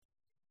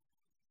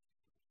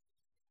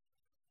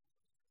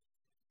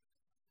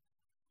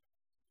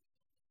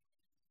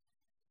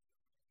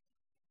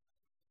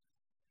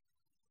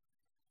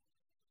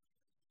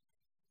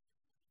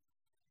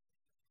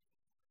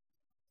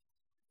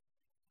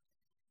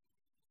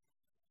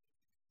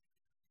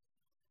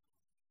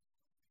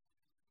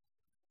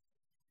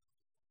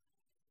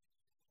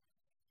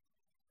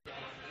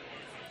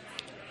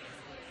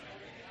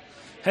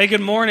Hey,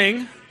 good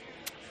morning.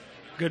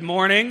 Good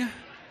morning.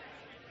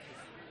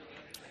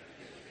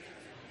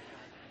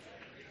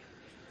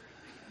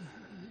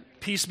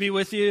 Peace be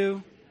with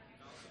you.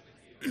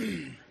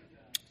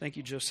 Thank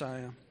you,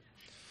 Josiah.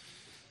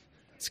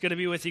 It's good to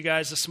be with you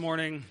guys this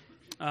morning.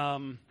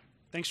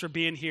 Thanks for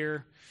being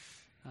here.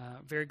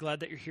 Very glad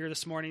that you're here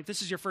this morning. If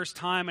this is your first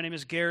time, my name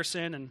is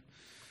Garrison, and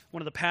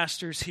one of the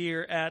pastors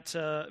here at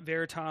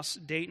Veritas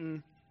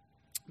Dayton.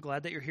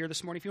 Glad that you're here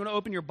this morning. If you want to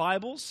open your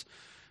Bibles,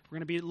 we're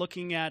going to be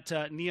looking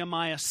at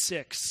Nehemiah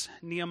 6.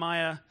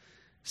 Nehemiah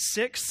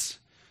 6.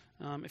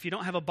 If you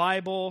don't have a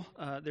Bible,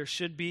 there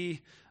should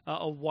be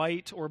a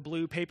white or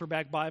blue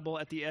paperback Bible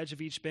at the edge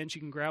of each bench.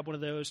 You can grab one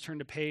of those, turn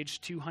to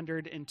page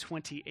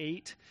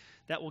 228.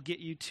 That will get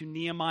you to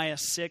Nehemiah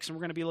 6, and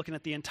we're going to be looking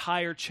at the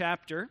entire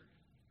chapter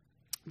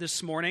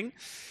this morning.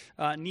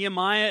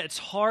 Nehemiah, it's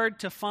hard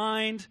to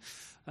find.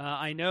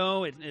 I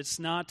know it's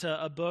not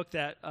a book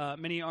that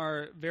many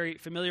are very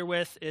familiar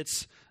with.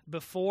 It's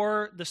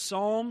before the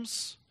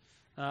Psalms,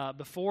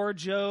 before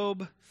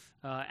Job,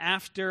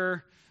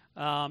 after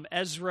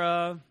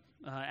Ezra,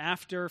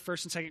 after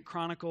 1st and 2nd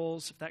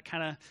Chronicles. If that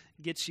kind of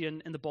gets you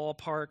in the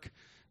ballpark,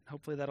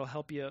 hopefully that'll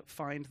help you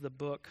find the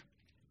book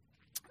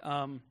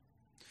of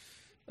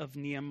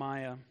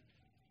Nehemiah.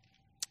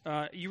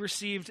 You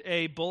received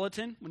a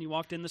bulletin when you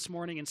walked in this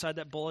morning. Inside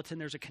that bulletin,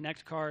 there's a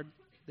Connect card.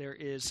 There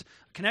is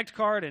a Connect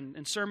card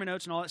and sermon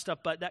notes and all that stuff,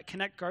 but that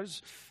Connect card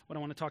is what I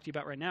want to talk to you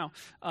about right now.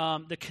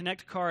 The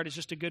Connect card is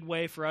just a good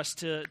way for us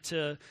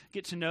to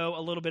get to know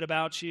a little bit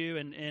about you,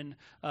 and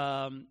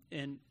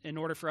in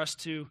order for us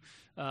to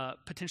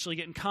potentially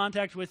get in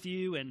contact with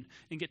you and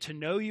get to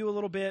know you a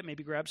little bit,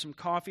 maybe grab some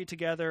coffee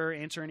together,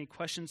 answer any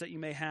questions that you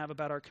may have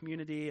about our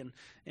community,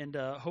 and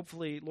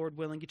hopefully, Lord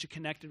willing, get you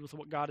connected with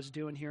what God is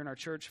doing here in our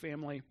church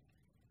family.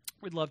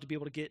 We'd love to be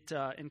able to get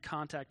in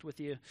contact with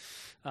you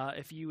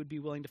if you would be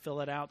willing to fill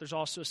that out. There's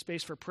also a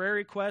space for prayer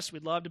requests.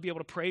 We'd love to be able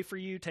to pray for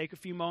you. Take a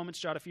few moments,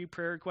 jot a few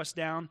prayer requests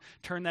down,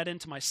 turn that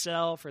into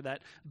myself or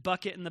that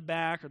bucket in the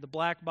back or the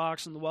black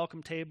box on the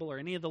welcome table or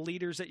any of the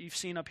leaders that you've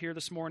seen up here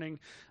this morning,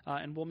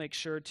 and we'll make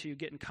sure to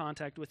get in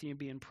contact with you and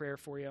be in prayer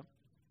for you.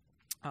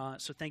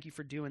 So thank you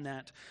for doing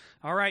that.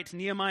 All right,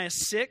 Nehemiah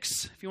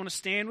 6. If you want to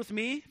stand with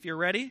me, if you're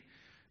ready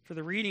for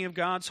the reading of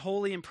God's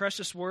holy and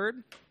precious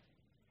word.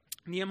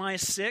 Nehemiah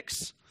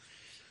 6,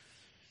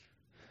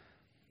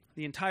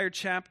 the entire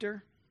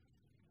chapter.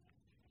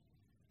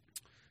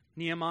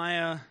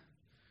 Nehemiah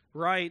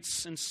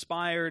writes,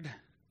 inspired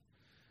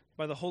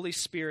by the Holy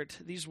Spirit,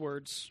 these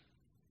words.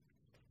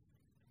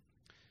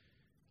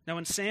 Now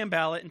when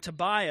Sanballat and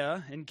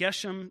Tobiah and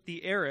Geshem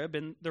the Arab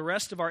and the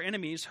rest of our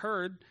enemies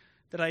heard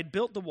that I had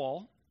built the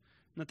wall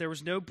and that there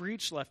was no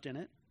breach left in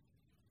it,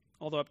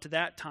 although up to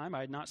that time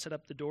I had not set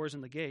up the doors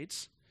and the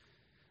gates,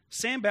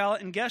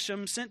 Sanballat and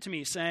Geshem sent to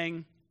me,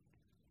 saying,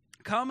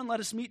 "Come and let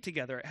us meet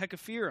together at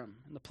Hecaphirem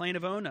in the plain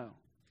of Ono."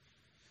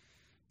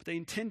 But they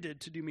intended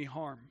to do me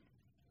harm.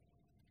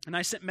 And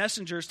I sent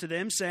messengers to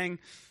them, saying,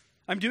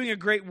 "I'm doing a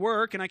great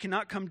work, and I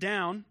cannot come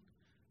down.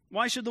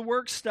 Why should the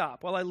work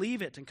stop while I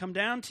leave it and come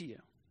down to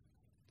you?"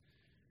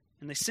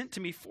 And they sent to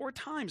me 4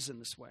 times in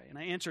this way, and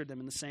I answered them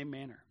in the same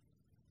manner.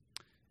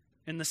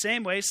 In the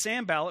same way,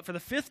 Sanballat, for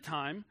the 5th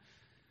time,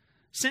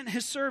 sent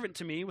his servant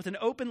to me with an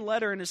open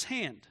letter in his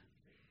hand.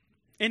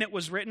 In it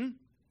was written,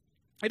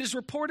 "It is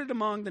reported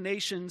among the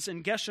nations,"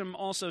 and Geshem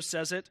also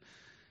says it,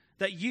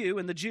 "that you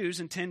and the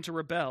Jews intend to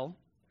rebel.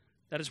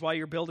 That is why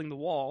you're building the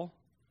wall.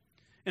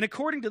 And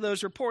according to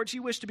those reports,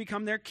 you wish to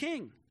become their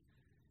king.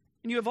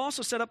 And you have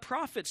also set up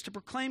prophets to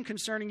proclaim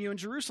concerning you in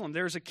Jerusalem,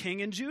 there is a king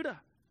in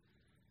Judah.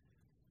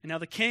 And now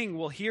the king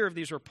will hear of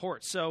these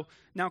reports. So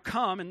now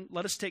come and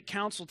let us take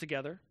counsel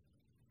together."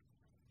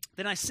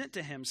 Then I sent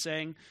to him,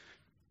 saying,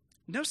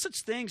 "No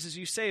such things as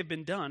you say have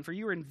been done, for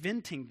you are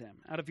inventing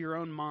them out of your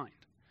own mind.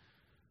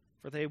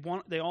 For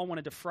they all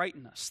wanted to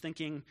frighten us,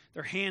 thinking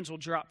their hands will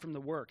drop from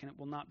the work and it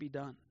will not be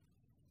done.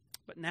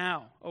 But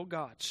now, O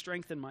God,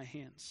 strengthen my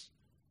hands."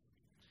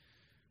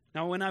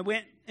 Now when I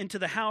went into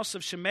the house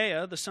of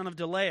Shemaiah, the son of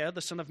Delaiah,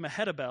 the son of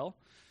Mehetabel,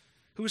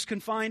 who was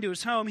confined to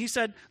his home, he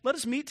said, "Let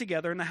us meet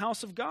together in the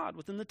house of God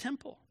within the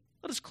temple.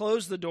 Let us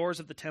close the doors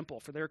of the temple,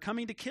 for they are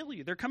coming to kill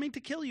you. They're coming to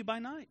kill you by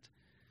night."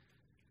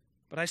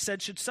 But I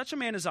said, "Should such a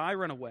man as I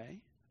run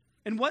away?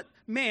 And what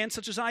man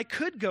such as I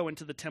could go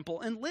into the temple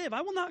and live?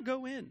 I will not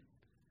go in."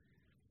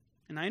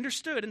 And I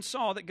understood and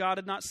saw that God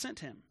had not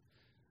sent him,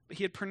 but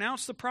he had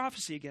pronounced the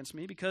prophecy against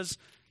me because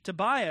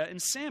Tobiah and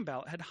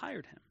Sanballat had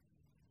hired him.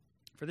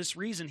 For this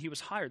reason he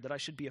was hired, that I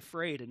should be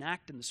afraid and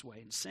act in this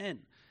way and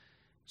sin,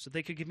 so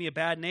they could give me a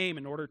bad name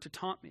in order to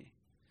taunt me.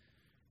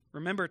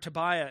 Remember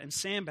Tobiah and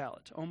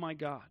Sanballat, O my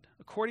God,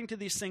 according to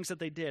these things that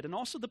they did, and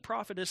also the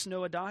prophetess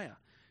Noadiah,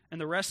 and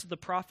the rest of the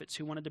prophets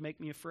who wanted to make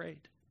me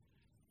afraid.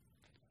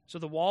 So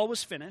the wall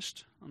was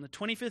finished on the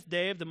 25th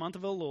day of the month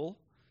of Elul,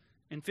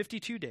 in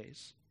 52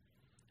 days.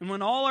 And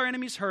when all our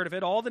enemies heard of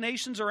it, all the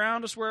nations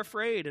around us were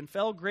afraid and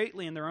fell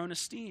greatly in their own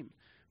esteem,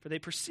 for they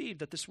perceived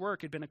that this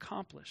work had been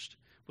accomplished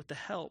with the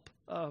help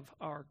of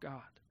our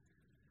God.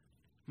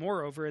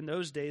 Moreover, in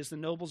those days, the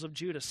nobles of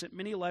Judah sent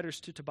many letters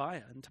to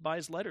Tobiah, and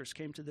Tobiah's letters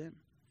came to them.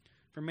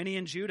 For many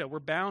in Judah were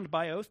bound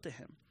by oath to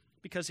him,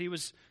 because he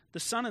was the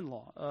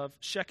son-in-law of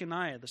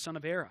Shechaniah, the son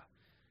of Erah,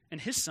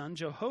 and his son,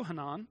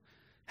 Jehohanan,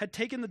 had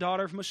taken the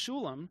daughter of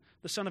Meshullam,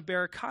 the son of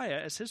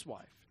Berechiah, as his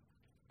wife.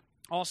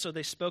 Also,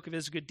 they spoke of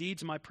his good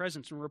deeds in my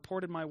presence and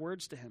reported my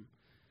words to him.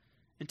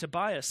 And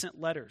Tobiah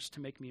sent letters to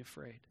make me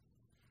afraid.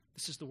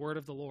 This is the word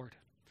of the Lord.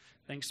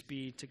 Thanks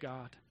be to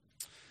God.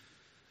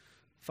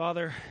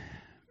 Father,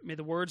 may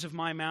the words of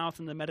my mouth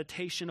and the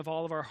meditation of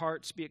all of our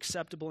hearts be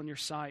acceptable in your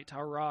sight,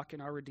 our rock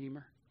and our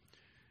Redeemer.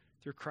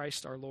 Through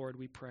Christ our Lord,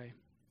 we pray.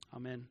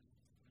 Amen.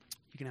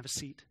 You can have a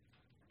seat.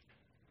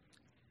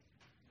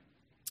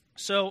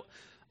 So,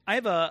 I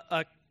have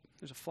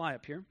there's a fly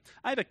up here.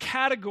 I have a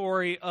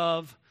category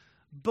of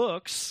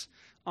books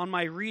on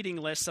my reading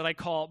list that I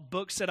call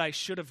books that I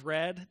should have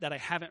read that I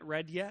haven't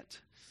read yet.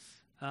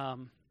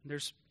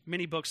 There's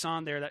many books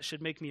on there that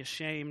should make me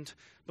ashamed.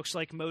 Books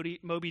like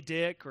Moby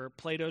Dick or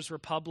Plato's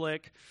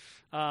Republic.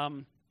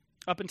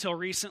 Up until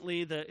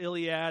recently, the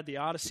Iliad, the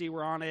Odyssey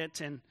were on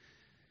it. And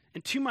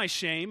to my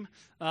shame,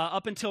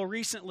 up until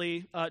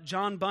recently,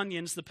 John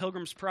Bunyan's The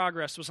Pilgrim's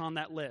Progress was on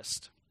that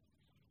list.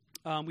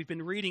 We've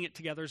been reading it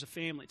together as a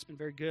family. It's been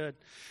very good.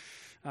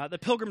 The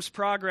Pilgrim's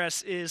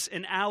Progress is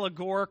an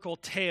allegorical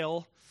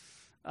tale,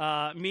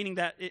 meaning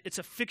that it's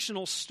a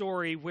fictional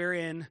story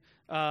wherein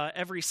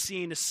every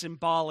scene is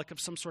symbolic of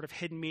some sort of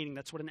hidden meaning.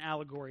 That's what an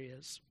allegory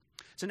is.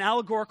 It's an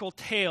allegorical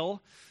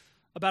tale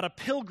about a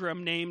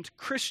pilgrim named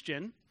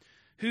Christian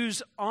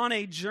who's on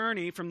a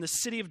journey from the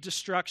city of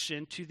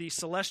destruction to the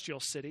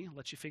celestial city. I'll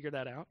let you figure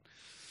that out.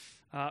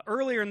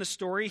 Earlier in the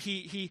story,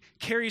 he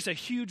carries a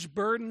huge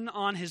burden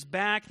on his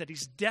back that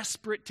he's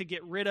desperate to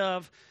get rid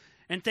of.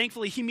 And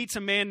thankfully, he meets a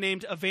man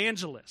named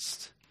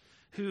Evangelist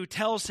who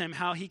tells him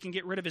how he can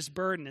get rid of his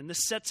burden. And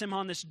this sets him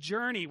on this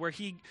journey where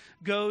he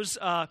goes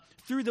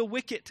through the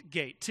wicket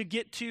gate to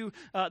get to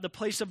the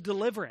place of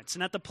deliverance.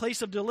 And at the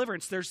place of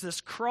deliverance, there's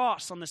this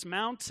cross on this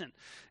mountain.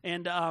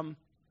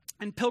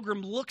 And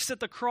Pilgrim looks at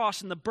the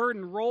cross, and the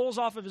burden rolls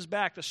off of his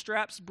back. The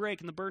straps break,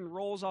 and the burden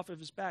rolls off of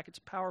his back. It's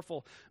a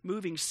powerful,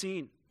 moving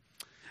scene.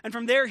 And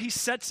from there, he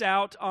sets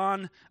out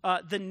on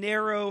the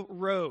narrow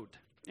road.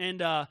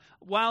 And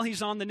while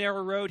he's on the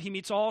narrow road, he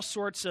meets all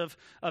sorts of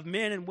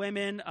men and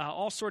women,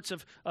 all sorts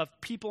of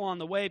people on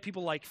the way,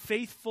 people like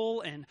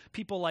Faithful and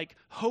people like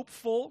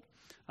Hopeful,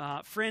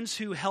 friends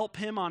who help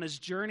him on his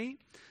journey.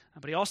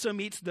 But he also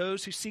meets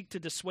those who seek to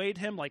dissuade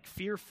him, like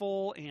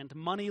Fearful and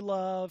Money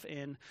Love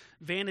and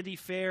Vanity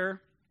Fair.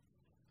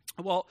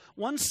 Well,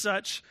 one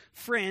such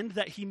friend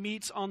that he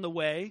meets on the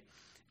way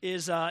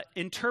is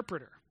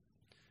Interpreter.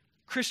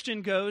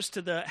 Christian goes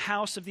to the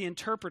house of the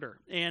Interpreter,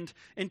 and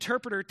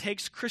Interpreter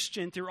takes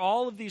Christian through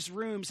all of these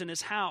rooms in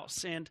his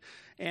house and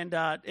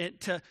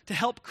to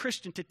help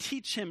Christian, to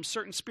teach him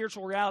certain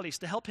spiritual realities,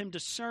 to help him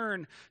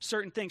discern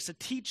certain things, to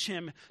teach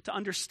him to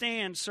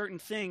understand certain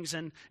things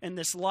in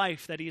this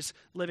life that he's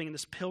living, in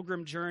this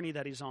pilgrim journey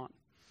that he's on.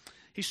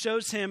 He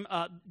shows him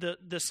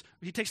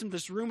he takes him to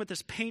this room with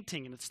this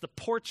painting, and it's the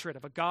portrait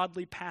of a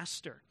godly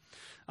pastor.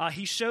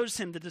 He shows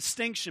him the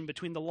distinction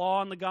between the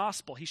law and the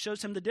gospel. He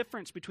shows him the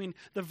difference between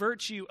the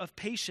virtue of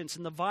patience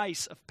and the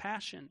vice of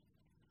passion.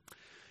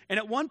 And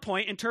at one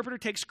point, Interpreter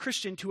takes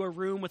Christian to a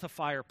room with a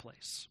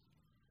fireplace.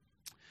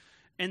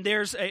 And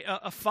there's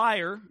a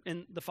fire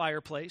in the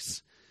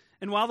fireplace.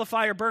 And while the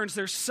fire burns,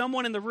 there's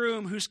someone in the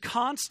room who's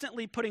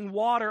constantly putting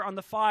water on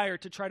the fire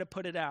to try to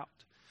put it out.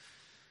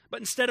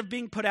 But instead of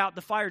being put out,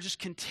 the fire just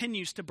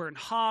continues to burn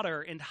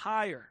hotter and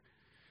higher.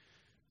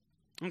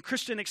 When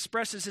Christian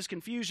expresses his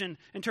confusion,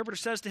 Interpreter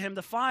says to him,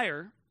 the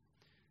fire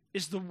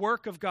is the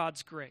work of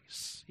God's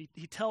grace.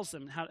 He tells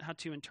them how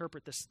to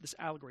interpret this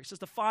allegory. He says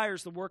the fire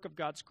is the work of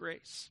God's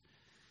grace.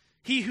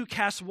 He who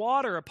casts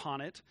water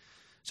upon it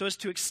so as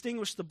to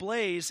extinguish the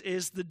blaze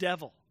is the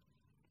devil.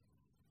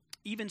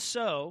 Even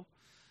so,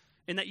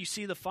 in that you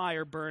see the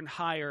fire burn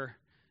higher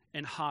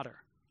and hotter.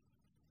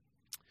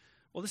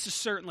 Well, this is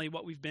certainly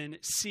what we've been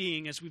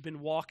seeing as we've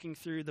been walking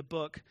through the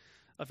book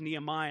of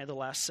Nehemiah the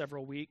last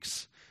several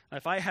weeks.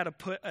 If I had to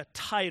put a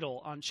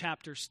title on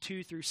chapters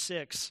 2 through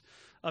 6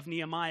 of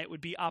Nehemiah, it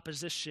would be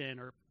opposition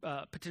or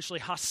potentially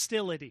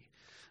hostility.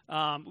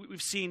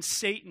 We've seen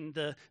Satan,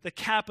 the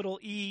capital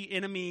E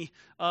enemy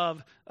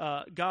of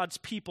God's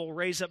people,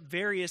 raise up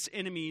various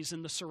enemies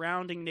in the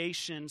surrounding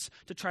nations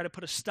to try to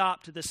put a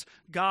stop to this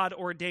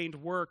God-ordained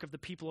work of the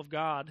people of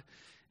God.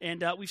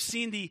 And we've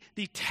seen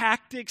the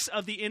tactics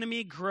of the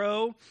enemy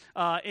grow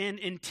in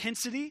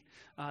intensity.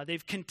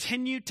 They've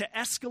continued to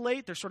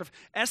escalate. There's sort of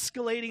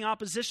escalating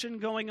opposition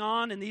going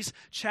on in these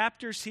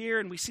chapters here,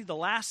 and we see the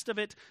last of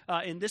it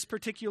in this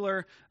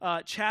particular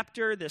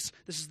chapter. This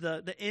is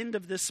the end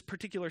of this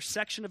particular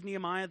section of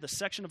Nehemiah, the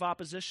section of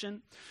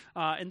opposition.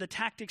 And the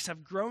tactics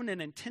have grown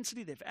in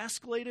intensity. They've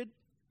escalated,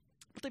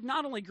 but they've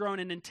not only grown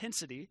in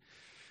intensity.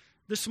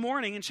 This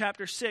morning in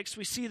chapter 6,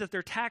 we see that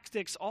their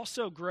tactics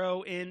also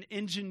grow in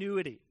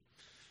ingenuity.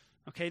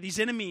 Okay, these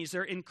enemies,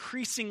 they're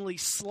increasingly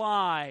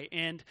sly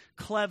and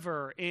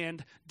clever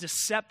and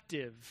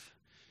deceptive.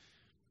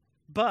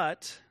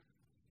 But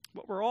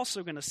what we're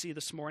also going to see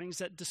this morning is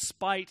that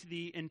despite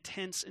the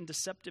intense and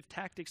deceptive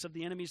tactics of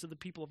the enemies of the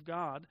people of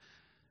God,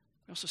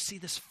 we also see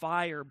this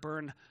fire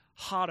burn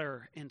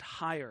hotter and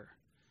higher.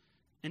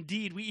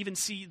 Indeed, we even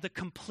see the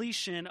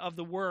completion of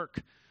the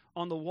work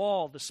on the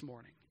wall this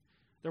morning.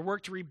 Their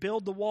work to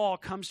rebuild the wall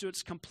comes to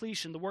its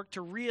completion. The work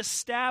to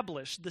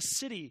reestablish the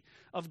city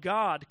of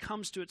God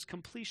comes to its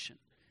completion.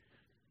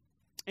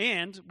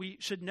 And we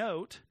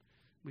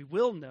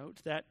will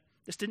note that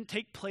this didn't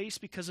take place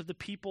because of the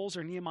people's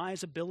or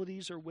Nehemiah's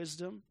abilities or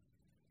wisdom.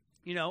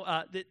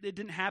 It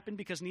didn't happen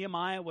because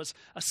Nehemiah was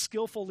a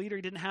skillful leader.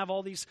 He didn't have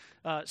all these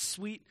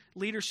sweet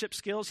leadership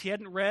skills. He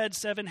hadn't read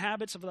 7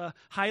 Habits of a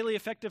Highly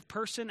Effective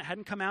Person. It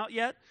hadn't come out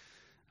yet.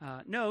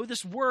 No,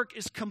 this work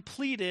is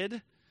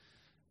completed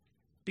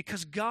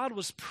because God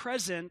was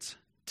present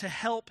to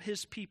help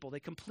his people. They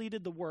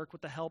completed the work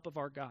with the help of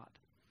our God.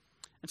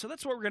 And so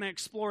that's what we're going to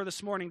explore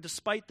this morning.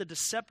 Despite the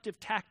deceptive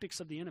tactics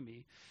of the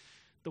enemy,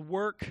 the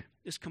work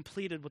is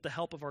completed with the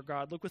help of our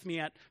God. Look with me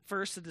at,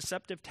 first, the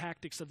deceptive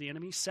tactics of the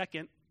enemy.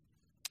 Second,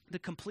 the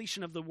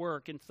completion of the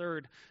work. And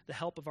third, the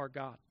help of our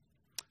God.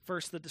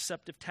 First, the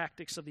deceptive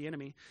tactics of the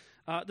enemy.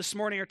 This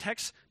morning, our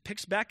text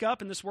picks back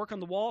up in this work on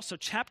the wall. So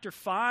chapter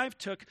 5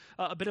 took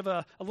a bit of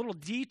a little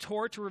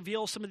detour to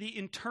reveal some of the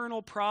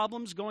internal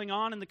problems going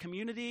on in the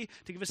community,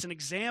 to give us an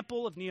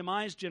example of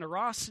Nehemiah's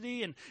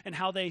generosity and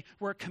how they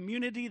were a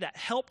community that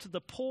helped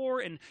the poor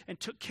and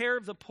took care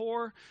of the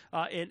poor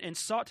and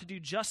sought to do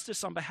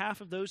justice on behalf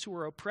of those who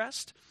were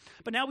oppressed.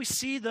 But now we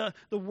see the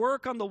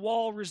work on the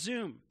wall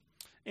resume.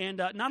 And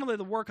not only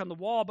the work on the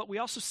wall, but we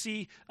also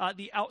see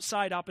the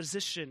outside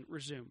opposition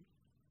resume.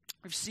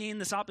 We've seen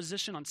this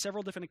opposition on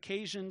several different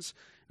occasions,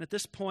 and at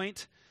this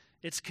point,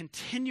 it's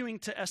continuing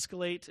to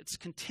escalate. It's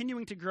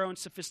continuing to grow in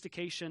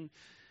sophistication.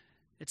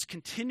 It's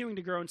continuing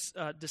to grow in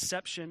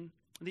deception.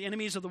 The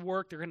enemies of the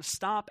work, they're going to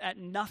stop at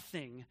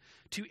nothing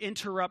to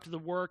interrupt the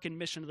work and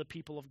mission of the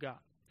people of God.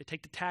 They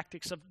take the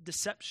tactics of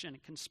deception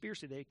and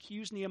conspiracy. They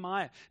accuse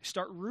Nehemiah. They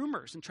start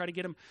rumors and try to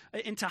get him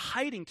into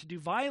hiding to do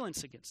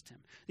violence against him.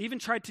 They even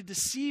tried to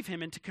deceive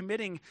him into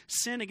committing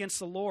sin against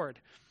the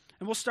Lord.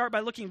 And we'll start by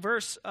looking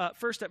first at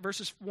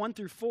verses 1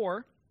 through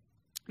 4.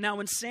 Now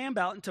when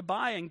Sanballat and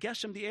Tobiah and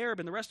Geshem the Arab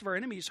and the rest of our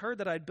enemies heard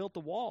that I had built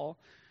the wall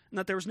and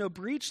that there was no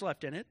breach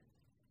left in it,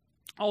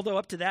 although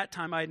up to that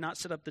time I had not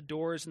set up the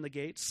doors and the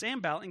gates,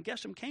 Sanballat and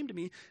Geshem came to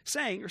me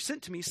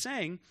sent to me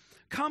saying,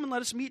 come and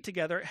let us meet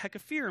together at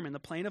Hecaphim in the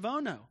plain of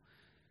Ono.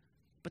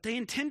 But they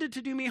intended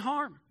to do me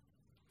harm.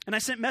 And I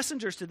sent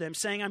messengers to them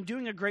saying, I'm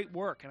doing a great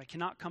work and I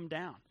cannot come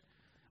down.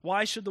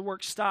 Why should the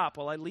work stop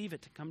while I leave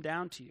it to come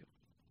down to you?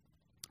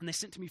 And they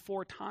sent to me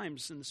 4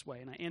 times in this way,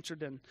 and I answered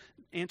them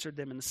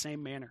in the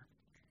same manner.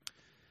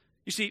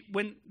 You see,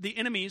 when the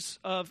enemies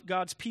of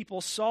God's people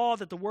saw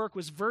that the work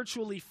was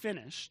virtually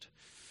finished,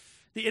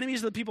 the enemies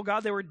of the people of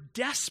God, they were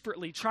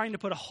desperately trying to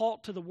put a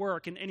halt to the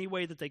work in any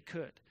way that they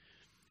could.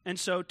 And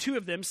so 2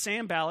 of them,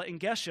 Sanballat and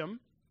Geshem,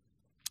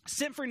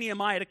 sent for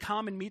Nehemiah to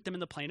come and meet them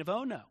in the plain of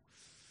Ono.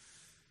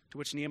 To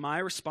which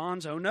Nehemiah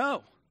responds, oh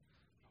no.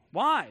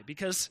 Why?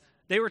 Because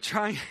they were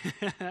trying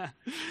to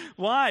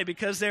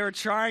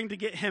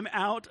get him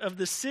out of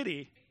the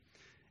city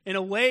and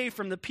away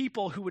from the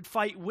people who would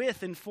fight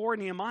with and for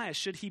Nehemiah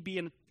should he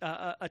be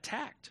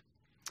attacked.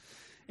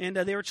 And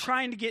they were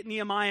trying to get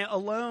Nehemiah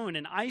alone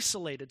and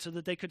isolated so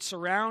that they could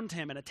surround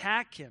him and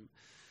attack him.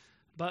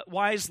 But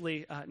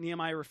wisely,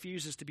 Nehemiah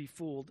refuses to be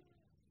fooled.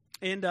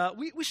 And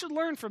we should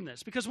learn from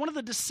this, because one of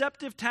the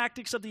deceptive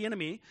tactics of the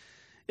enemy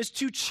is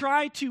to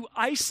try to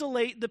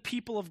isolate the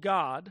people of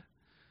God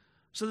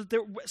so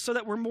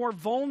that we're more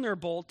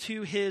vulnerable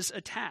to his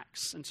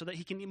attacks and so that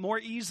he can more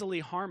easily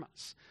harm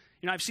us.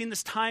 I've seen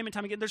this time and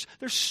time again.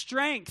 There's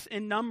strength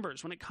in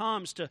numbers when it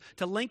comes to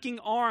linking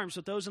arms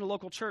with those in a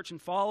local church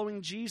and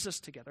following Jesus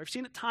together. I've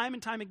seen it time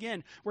and time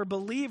again where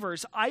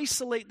believers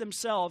isolate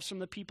themselves from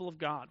the people of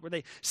God, where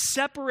they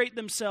separate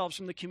themselves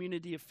from the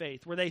community of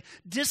faith, where they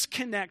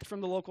disconnect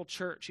from the local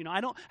church. I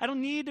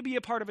don't need to be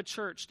a part of a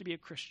church to be a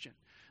Christian.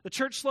 The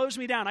church slows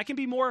me down. I can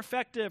be more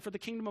effective for the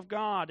kingdom of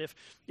God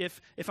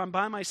if I'm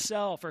by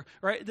myself.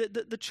 Right?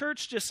 The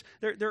church just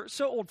they're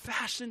so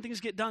old-fashioned. Things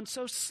get done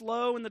so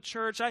slow in the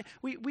church.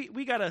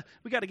 We gotta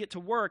get to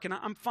work, and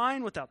I'm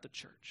fine without the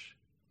church.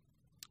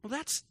 Well,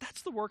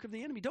 that's the work of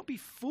the enemy. Don't be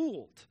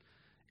fooled.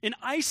 In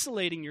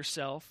isolating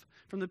yourself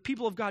from the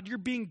people of God, you're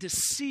being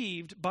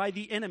deceived by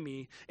the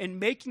enemy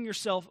and making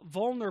yourself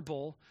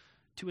vulnerable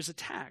to his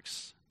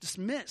attacks.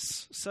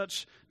 Dismiss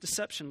such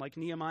deception like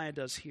Nehemiah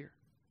does here.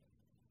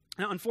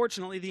 Now,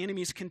 unfortunately, the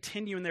enemies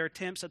continue in their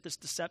attempts at this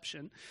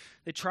deception.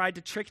 They tried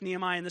to trick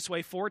Nehemiah in this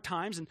way 4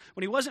 times, and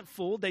when he wasn't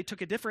fooled, they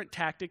took a different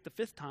tactic the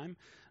 5th time.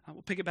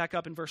 We'll pick it back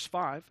up in verse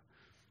 5.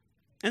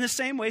 In the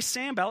same way,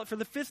 Sanballat, for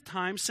the 5th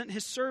time, sent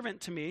his servant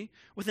to me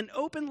with an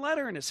open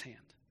letter in his hand.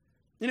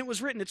 And it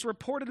was written, it's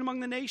reported among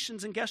the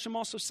nations, and Geshem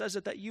also says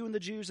it, that you and the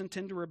Jews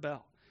intend to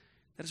rebel.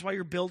 That is why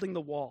you're building the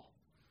wall.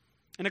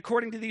 And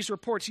according to these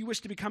reports, you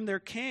wish to become their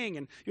king,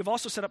 and you have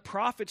also set up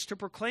prophets to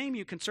proclaim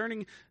you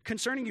concerning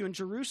you in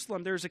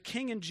Jerusalem. There is a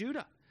king in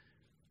Judah.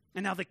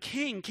 And now the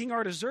king, King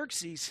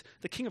Artaxerxes,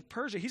 the king of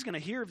Persia, he's going to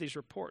hear of these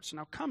reports. So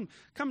now come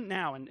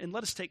now and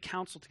let us take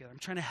counsel together. I'm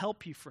trying to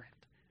help you, friend.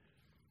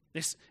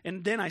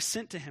 And then I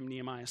sent to him,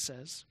 Nehemiah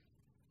says,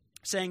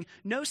 saying,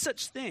 no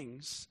such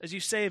things as you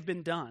say have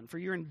been done, for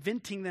you're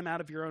inventing them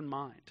out of your own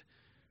mind.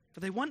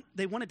 For they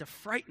wanted to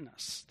frighten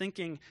us,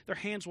 thinking their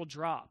hands will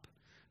drop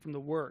from the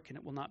work and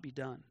it will not be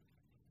done.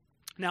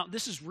 Now,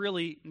 this is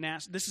really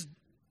nasty. This is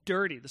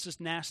dirty. This is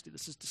nasty.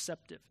 This is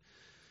deceptive.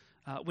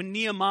 When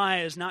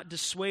Nehemiah is not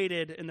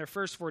dissuaded in their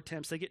first 4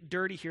 attempts, they get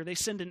dirty here. They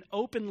send an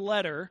open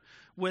letter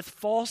with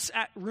false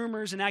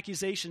rumors and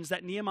accusations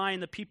that Nehemiah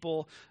and the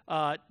people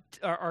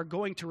are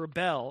going to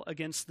rebel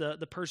against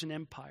the Persian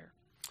Empire.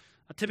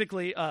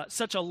 Typically,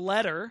 such a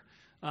letter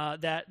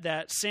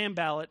that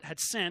Sanballat had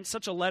sent,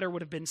 such a letter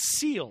would have been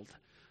sealed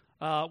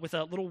with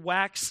a little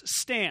wax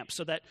stamp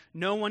so that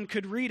no one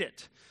could read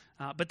it.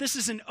 But this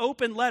is an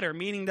open letter,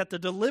 meaning that the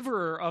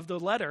deliverer of the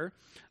letter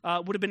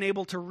would have been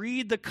able to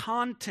read the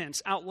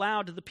contents out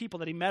loud to the people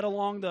that he met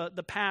along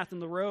the path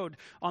and the road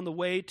on the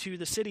way to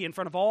the city in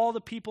front of all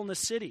the people in the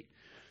city.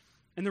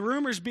 And the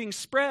rumors being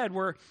spread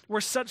were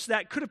such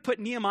that could have put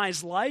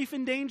Nehemiah's life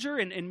in danger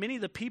and many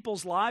of the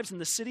people's lives in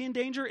the city in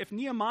danger. If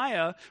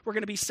Nehemiah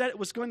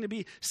was going to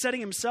be setting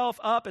himself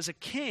up as a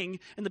king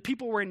and the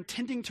people were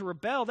intending to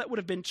rebel, that would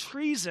have been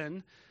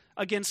treason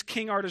against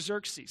King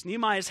Artaxerxes.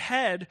 Nehemiah's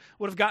head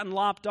would have gotten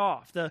lopped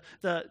off.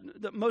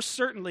 Most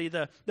certainly,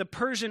 the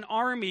Persian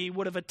army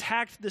would have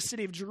attacked the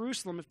city of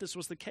Jerusalem if this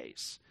was the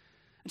case.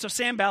 And so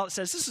Sanballat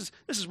says,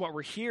 this is what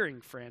we're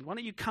hearing, friend. Why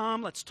don't you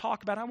come? Let's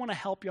talk about it. I want to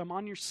help you. I'm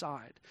on your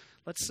side.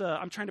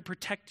 I'm trying to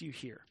protect you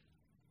here.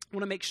 I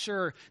want to make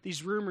sure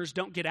these rumors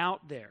don't get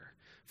out there,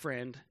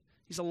 friend.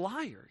 He's a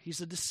liar.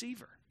 He's a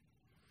deceiver.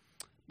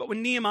 But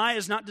when Nehemiah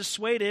is not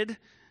dissuaded,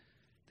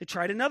 they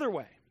tried another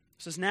way.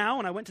 It says, now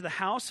when I went to the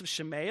house of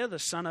Shemaiah, the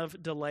son of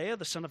Delaiah,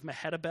 the son of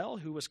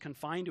Mehetabel, who was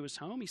confined to his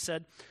home, he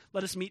said,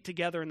 let us meet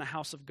together in the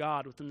house of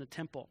God within the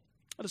temple.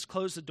 Let us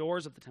close the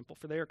doors of the temple,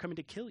 for they are coming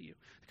to kill you.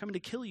 They're coming to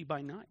kill you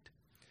by night.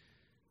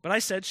 But I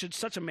said, should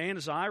such a man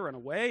as I run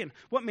away? And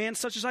what man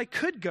such as I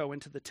could go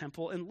into the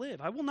temple and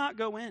live? I will not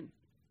go in.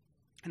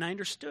 And I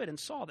understood and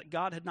saw that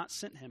God had not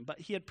sent him, but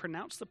he had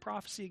pronounced the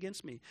prophecy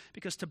against me,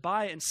 because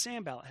Tobiah and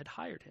Sanballat had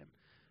hired him.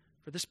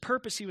 For this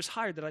purpose he was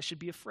hired, that I should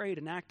be afraid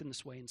and act in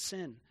this way and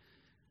sin,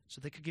 so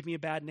they could give me a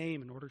bad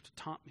name in order to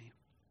taunt me.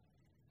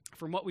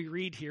 From what we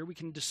read here, we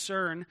can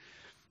discern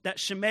that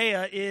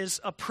Shemaiah is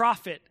a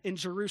prophet in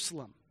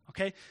Jerusalem.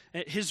 Okay,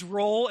 his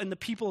role in the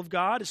people of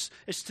God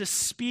is to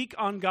speak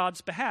on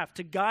God's behalf,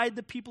 to guide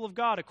the people of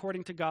God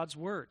according to God's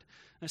word.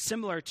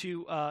 Similar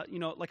to,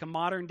 like a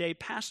modern day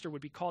pastor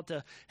would be called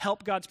to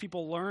help God's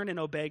people learn and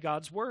obey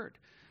God's word.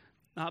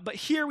 But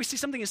here we see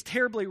something is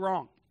terribly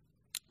wrong.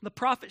 The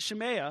prophet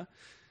Shemaiah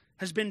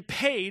has been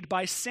paid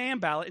by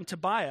Sanballat and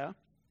Tobiah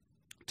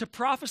to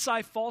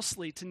prophesy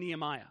falsely to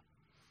Nehemiah.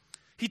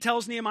 He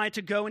tells Nehemiah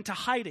to go into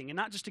hiding, and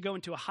not just to go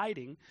into a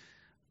hiding,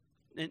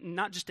 and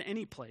not just to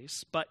any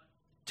place, but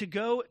to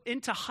go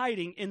into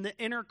hiding in the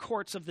inner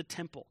courts of the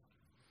temple.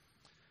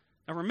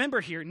 Now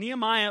remember here,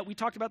 Nehemiah, we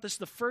talked about this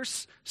the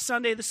first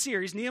Sunday of the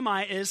series,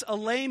 Nehemiah is a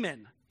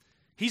layman.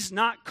 He's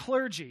not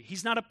clergy.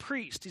 He's not a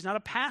priest. He's not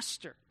a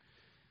pastor.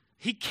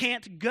 He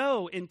can't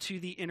go into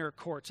the inner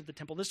courts of the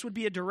temple. This would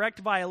be a direct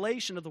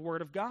violation of the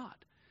word of God.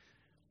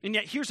 And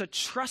yet here's a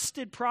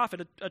trusted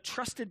prophet, a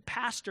trusted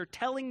pastor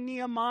telling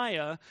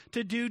Nehemiah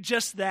to do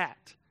just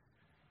that.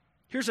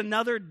 Here's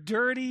another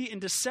dirty and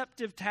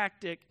deceptive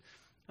tactic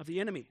of the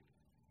enemy.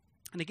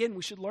 And again,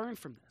 we should learn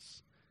from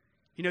this.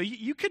 You know,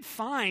 you could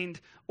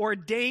find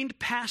ordained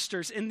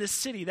pastors in this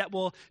city that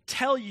will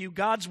tell you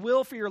God's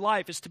will for your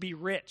life is to be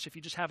rich if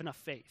you just have enough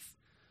faith.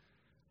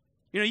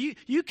 You know,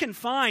 you can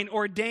find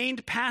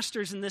ordained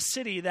pastors in this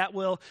city that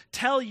will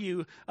tell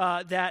you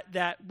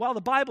that while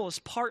the Bible is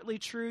partly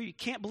true, you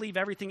can't believe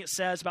everything it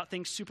says about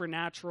things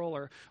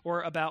supernatural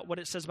or about what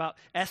it says about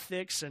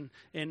ethics and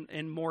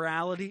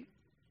morality.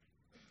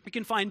 You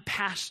can find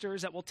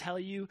pastors that will tell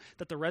you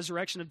that the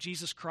resurrection of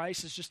Jesus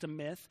Christ is just a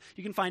myth.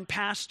 You can find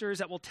pastors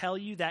that will tell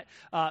you that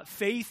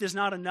faith is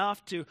not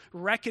enough to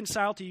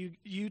reconcile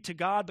you to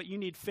God, but you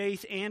need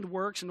faith and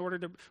works in order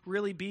to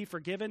really be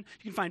forgiven.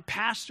 You can find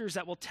pastors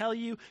that will tell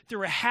you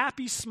through a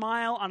happy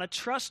smile on a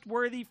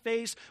trustworthy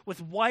face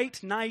with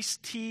white, nice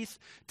teeth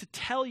to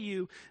tell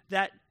you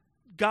that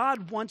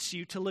God wants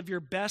you to live your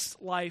best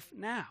life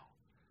now.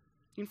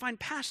 You can find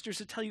pastors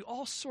that tell you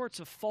all sorts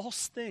of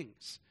false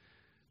things.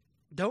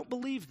 Don't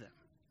believe them.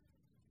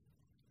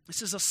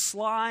 This is a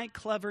sly,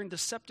 clever, and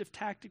deceptive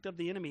tactic of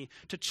the enemy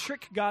to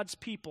trick God's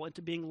people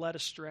into being led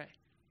astray.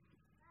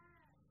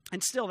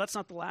 And still, that's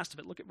not the last of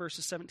it. Look at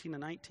verses 17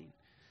 and 19.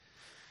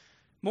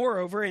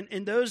 Moreover,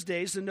 in those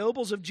days, the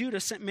nobles of Judah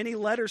sent many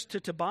letters to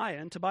Tobiah,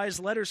 and Tobiah's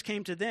letters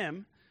came to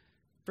them,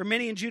 for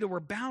many in Judah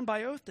were bound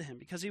by oath to him,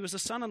 because he was the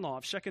son-in-law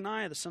of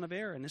Shechaniah, the son of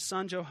Aaron. His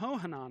son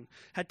Jehohanan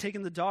had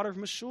taken the daughter of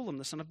Meshullam,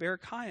 the son of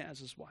Berechiah, as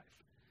his wife.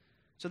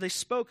 So they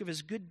spoke of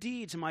his good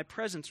deeds in my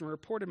presence and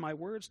reported my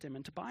words to him,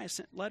 and Tobiah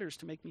sent letters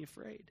to make me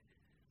afraid.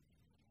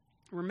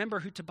 Remember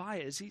who Tobiah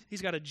is.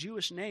 He's got a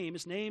Jewish name.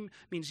 His name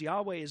means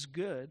Yahweh is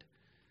good.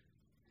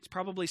 He's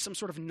probably some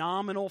sort of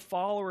nominal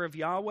follower of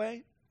Yahweh.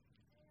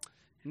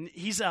 And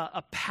he's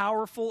a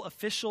powerful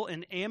official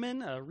in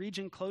Ammon, a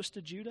region close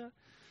to Judah.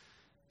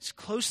 He's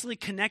closely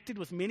connected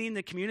with many in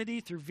the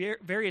community through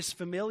various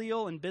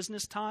familial and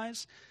business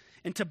ties.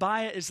 And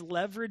Tobiah is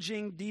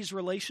leveraging these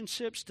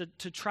relationships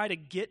to try to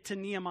get to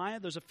Nehemiah.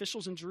 Those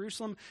officials in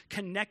Jerusalem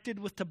connected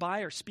with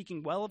Tobiah are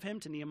speaking well of him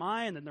to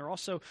Nehemiah, and then they're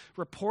also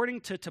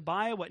reporting to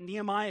Tobiah what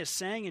Nehemiah is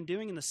saying and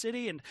doing in the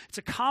city. And it's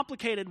a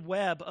complicated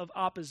web of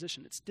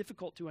opposition. It's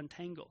difficult to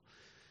untangle.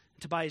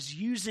 Tobiah is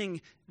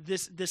using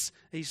this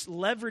he's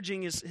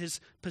leveraging his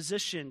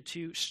position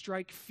to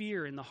strike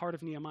fear in the heart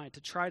of Nehemiah,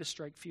 to try to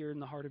strike fear in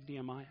the heart of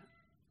Nehemiah.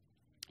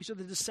 These are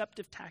the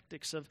deceptive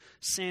tactics of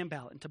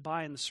Sanballat and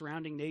Tobiah and the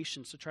surrounding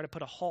nations to try to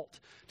put a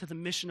halt to the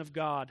mission of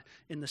God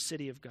in the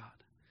city of God.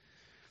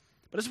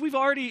 But as we've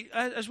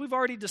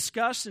already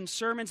discussed in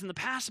sermons in the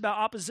past about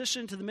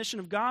opposition to the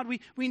mission of God,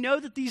 we know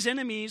that these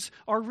enemies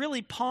are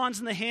really pawns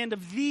in the hand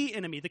of the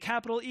enemy, the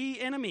capital E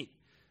enemy.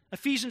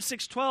 Ephesians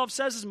 6:12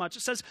 says as much. It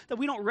says that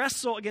we don't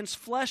wrestle against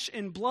flesh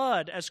and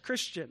blood as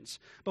Christians,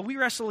 but we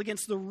wrestle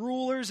against the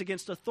rulers,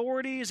 against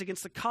authorities,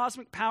 against the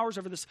cosmic powers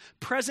over this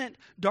present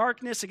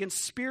darkness,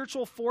 against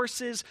spiritual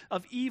forces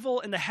of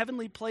evil in the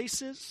heavenly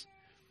places.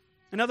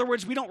 In other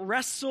words, we don't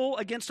wrestle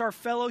against our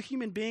fellow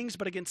human beings,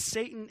 but against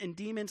Satan and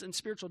demons and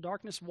spiritual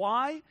darkness.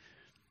 Why?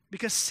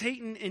 Because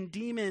Satan and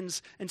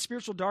demons and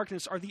spiritual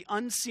darkness are the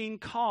unseen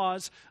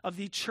cause of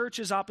the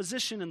church's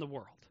opposition in the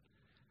world.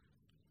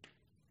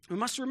 We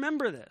must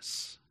remember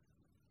this.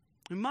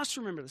 We must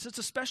remember this. It's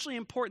especially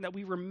important that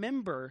we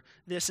remember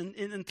this in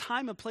the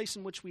time and place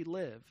in which we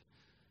live.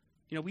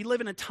 You know, we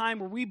live in a time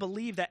where we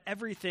believe that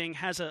everything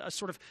has a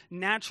sort of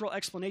natural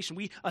explanation.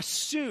 We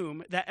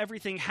assume that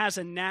everything has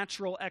a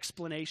natural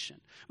explanation.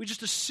 We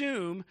just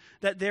assume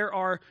that there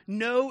are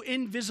no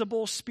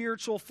invisible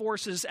spiritual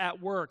forces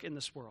at work in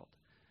this world.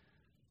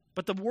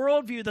 But the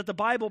worldview that the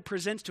Bible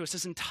presents to us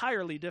is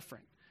entirely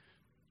different.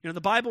 You know,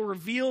 the Bible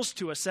reveals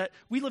to us that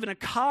we live in a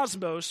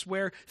cosmos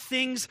where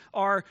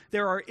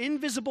there are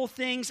invisible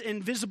things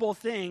and visible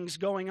things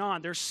going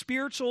on. There's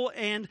spiritual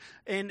and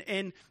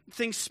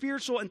things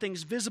spiritual and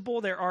things visible.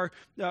 There are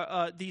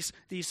these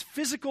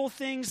physical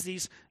things,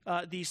 these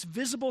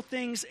visible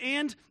things,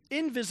 and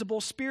invisible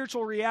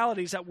spiritual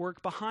realities at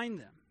work behind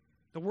them.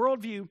 The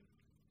worldview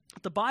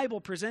that the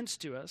Bible presents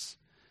to us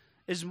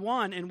is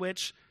one in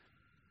which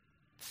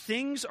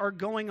things are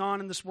going on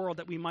in this world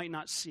that we might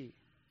not see.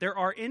 There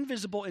are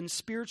invisible and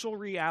spiritual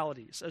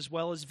realities as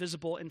well as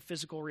visible and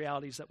physical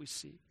realities that we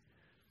see.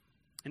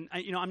 And,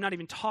 I'm not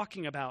even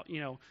talking about,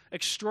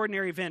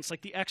 extraordinary events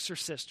like The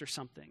Exorcist or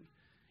something.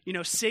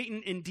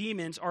 Satan and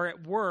demons are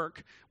at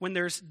work when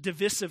there's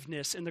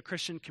divisiveness in the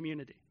Christian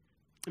community.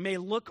 It may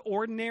look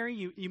ordinary.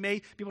 You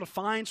may be able to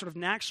find sort of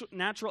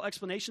natural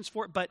explanations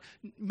for it, but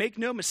make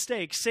no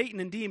mistake,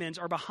 Satan and demons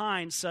are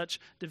behind such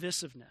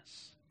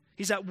divisiveness.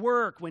 He's at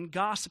work when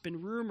gossip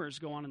and rumors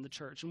go on in the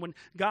church and when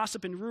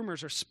gossip and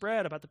rumors are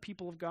spread about the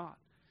people of God.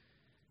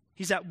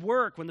 He's at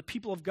work when the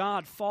people of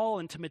God fall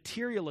into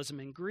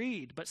materialism and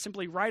greed, but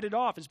simply write it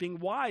off as being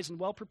wise and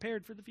well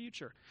prepared for the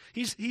future.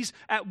 He's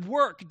at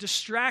work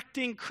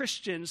distracting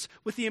Christians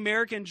with the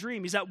American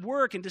dream. He's at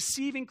work in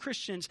deceiving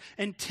Christians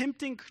and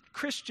tempting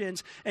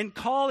Christians and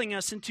calling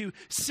us into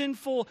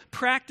sinful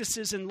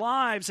practices and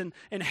lives and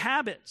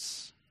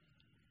habits.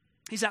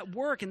 He's at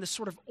work in this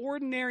sort of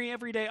ordinary,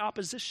 everyday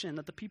opposition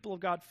that the people of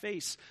God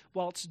face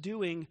whilst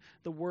doing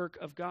the work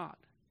of God.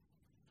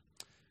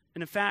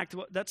 And in fact,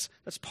 that's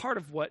part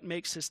of what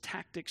makes his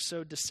tactics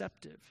so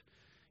deceptive.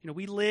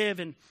 We live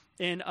in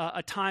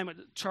a time,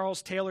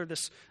 Charles Taylor,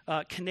 this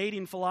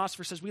Canadian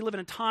philosopher, says we live in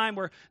a time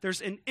where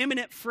there's an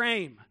imminent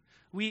frame.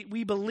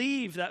 We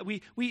believe that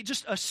we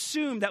just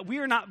assume that we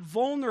are not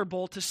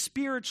vulnerable to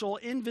spiritual,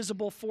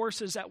 invisible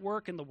forces at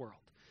work in the world.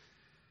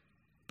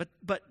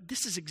 But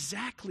this is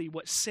exactly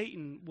what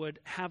Satan would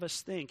have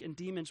us think and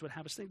demons would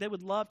have us think. They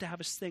would love to have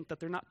us think that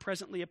they're not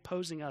presently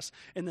opposing us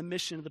in the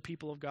mission of the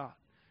people of God.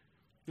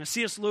 Now,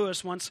 C.S.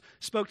 Lewis once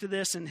spoke to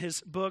this in his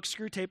book,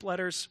 Screwtape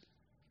Letters.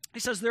 He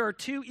says, there are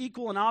two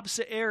equal and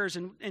opposite errors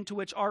into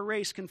which our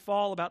race can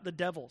fall about the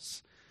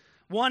devils.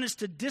 One is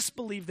to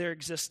disbelieve their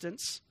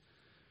existence,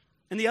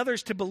 and the other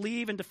is to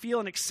believe and to feel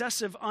an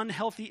excessive,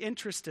 unhealthy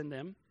interest in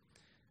them.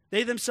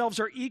 They themselves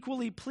are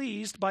equally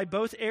pleased by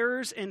both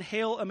errors and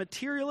hail a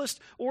materialist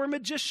or a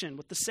magician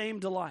with the same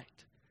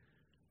delight.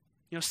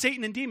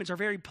 Satan and demons are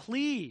very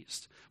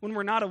pleased when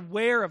we're not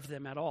aware of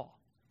them at all.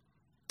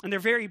 And they're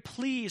very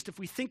pleased if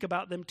we think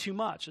about them too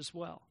much as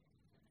well.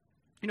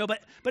 But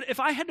if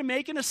I had to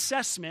make an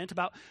assessment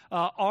about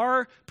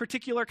our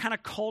particular kind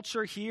of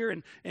culture here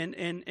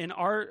and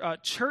our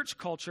church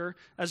culture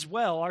as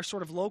well, our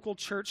sort of local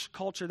church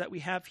culture that we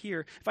have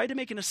here, if I had to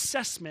make an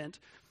assessment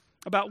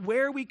about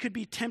where we could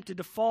be tempted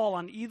to fall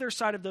on either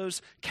side of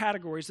those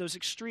categories, those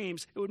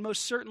extremes, it would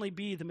most certainly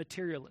be the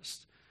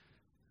materialist.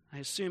 I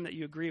assume that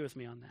you agree with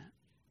me on that.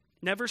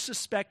 Never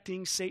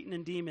suspecting Satan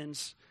and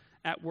demons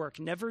at work,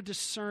 never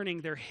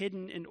discerning their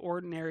hidden and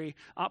ordinary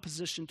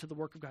opposition to the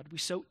work of God. We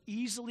so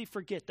easily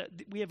forget that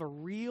we have a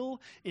real,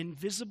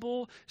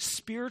 invisible,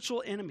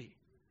 spiritual enemy,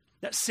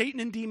 that Satan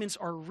and demons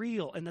are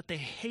real and that they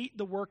hate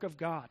the work of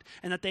God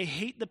and that they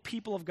hate the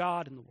people of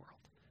God in the world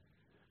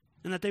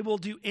and that they will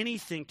do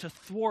anything to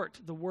thwart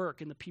the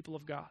work in the people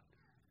of God.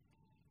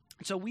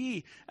 And so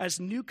we, as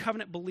New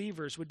Covenant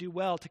believers, would do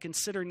well to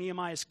consider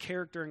Nehemiah's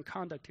character and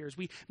conduct here. As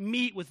we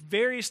meet with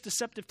various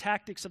deceptive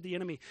tactics of the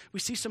enemy, we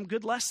see some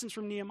good lessons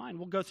from Nehemiah, and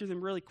we'll go through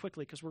them really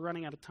quickly because we're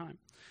running out of time.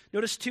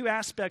 Notice two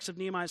aspects of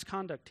Nehemiah's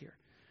conduct here.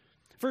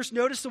 First,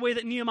 notice the way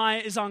that Nehemiah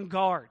is on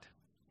guard.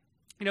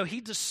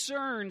 He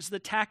discerns the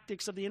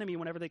tactics of the enemy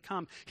whenever they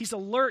come. He's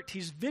alert,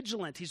 he's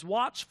vigilant, he's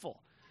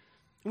watchful.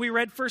 We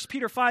read 1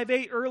 Peter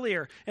 5:8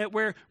 earlier,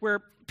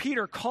 where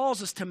Peter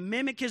calls us to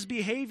mimic his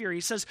behavior.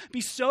 He says,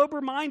 be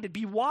sober-minded,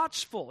 be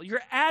watchful.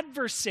 Your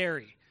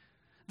adversary,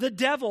 the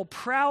devil,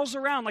 prowls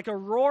around like a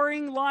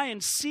roaring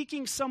lion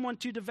seeking someone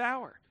to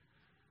devour.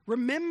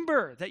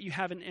 Remember that you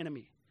have an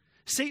enemy.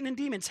 Satan and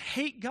demons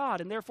hate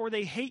God, and therefore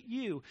they hate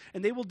you,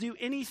 and they will do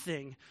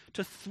anything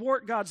to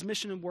thwart God's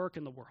mission and work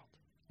in the world.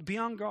 Be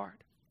on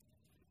guard.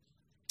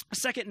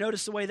 Second,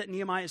 notice the way that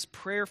Nehemiah is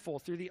prayerful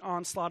through the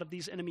onslaught of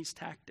these enemies'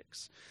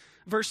 tactics.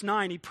 Verse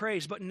 9, he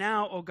prays, but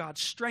now, O God,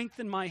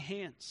 strengthen my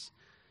hands.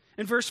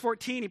 In verse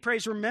 14, he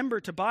prays,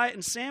 remember Tobiah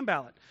and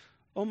Sanballat,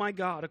 O my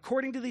God,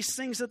 according to these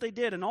things that they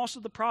did, and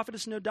also the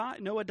prophetess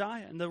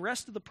Noadiah and the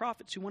rest of the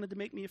prophets who wanted to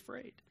make me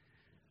afraid.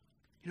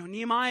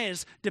 Nehemiah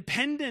is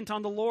dependent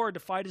on the Lord to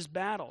fight his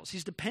battles.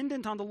 He's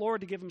dependent on the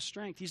Lord to give him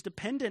strength. He's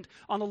dependent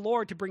on the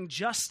Lord to bring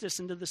justice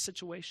into the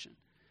situation.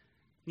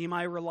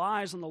 Nehemiah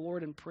relies on the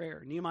Lord in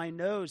prayer. Nehemiah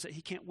knows that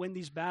he can't win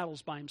these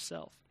battles by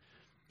himself.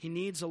 He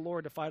needs the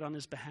Lord to fight on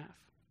his behalf.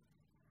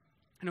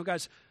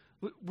 Guys,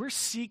 we're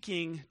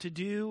seeking to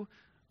do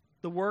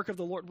the work of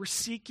the Lord. We're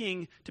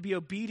seeking to be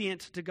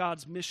obedient to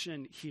God's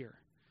mission here.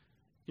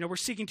 We're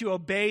seeking to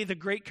obey the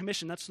Great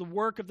Commission. That's the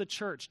work of the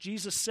church.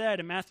 Jesus said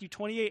in Matthew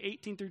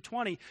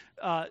 28:18-20,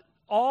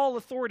 all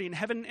authority in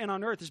heaven and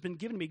on earth has been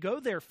given to me. Go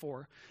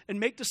therefore and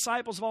make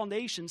disciples of all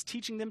nations,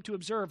 teaching them to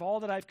observe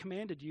all that I've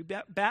commanded you,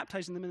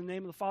 baptizing them in the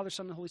name of the Father,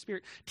 Son, and Holy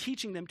Spirit,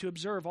 teaching them to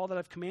observe all that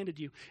I've commanded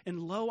you.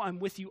 And lo, I'm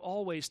with you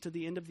always to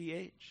the end of the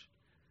age.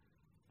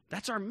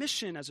 That's our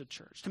mission as a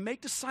church, to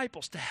make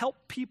disciples, to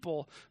help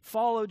people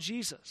follow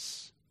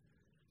Jesus.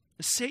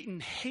 Satan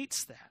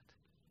hates that.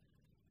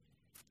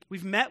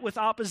 We've met with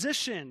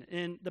opposition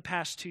in the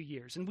past 2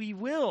 years, and we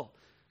will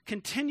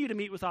continue to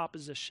meet with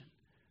opposition.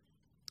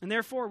 And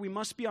therefore, we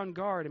must be on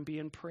guard and be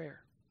in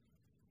prayer.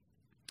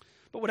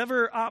 But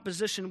whatever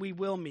opposition we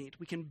will meet,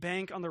 we can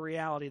bank on the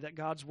reality that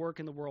God's work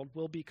in the world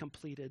will be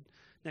completed.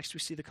 Next, we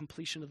see the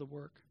completion of the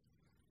work.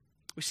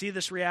 We see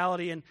this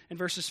reality in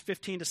verses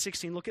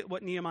 15-16. Look at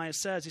what Nehemiah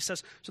says. He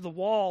says, so the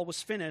wall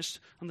was finished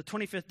on the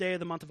 25th day of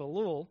the month of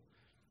Elul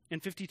in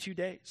 52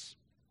 days.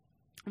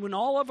 When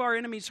all of our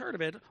enemies heard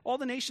of it, all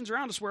the nations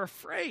around us were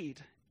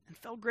afraid and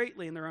fell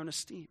greatly in their own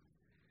esteem.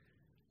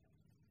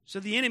 So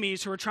the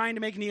enemies who are trying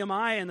to make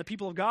Nehemiah and the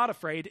people of God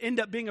afraid end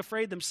up being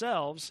afraid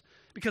themselves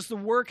because the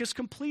work is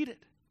completed.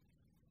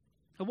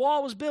 The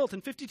wall was built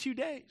in 52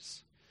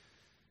 days.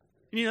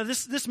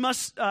 This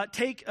must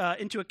take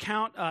into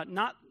account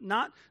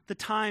not the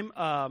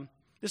time.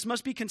 This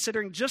must be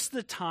considering just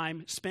the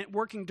time spent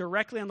working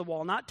directly on the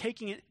wall, not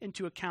taking it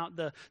into account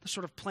the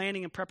sort of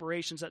planning and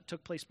preparations that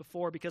took place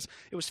before, because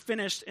it was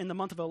finished in the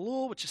month of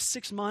Elul, which is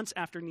 6 months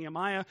after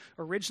Nehemiah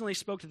originally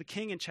spoke to the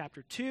king in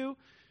chapter 2.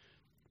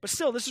 But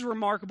still, this is a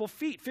remarkable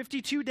feat.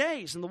 52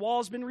 days, and the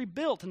wall has been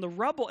rebuilt, and the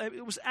rubble,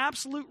 it was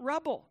absolute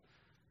rubble.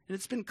 And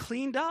it's been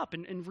cleaned up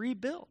and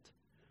rebuilt.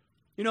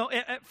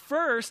 At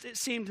first, it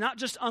seemed not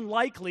just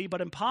unlikely, but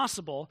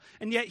impossible.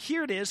 And yet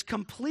here it is,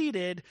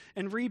 completed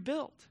and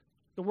rebuilt.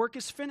 The work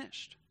is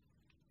finished.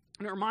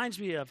 And it reminds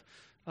me of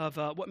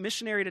what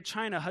missionary to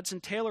China,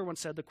 Hudson Taylor, once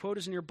said. The quote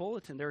is in your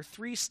bulletin. There are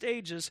 3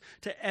 stages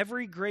to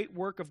every great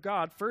work of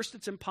God. First,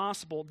 it's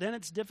impossible. Then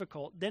it's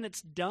difficult. Then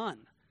it's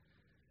done.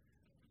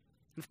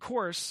 And of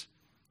course,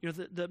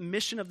 the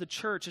mission of the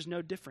church is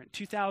no different.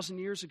 2,000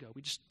 years ago,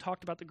 we just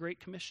talked about the Great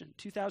Commission.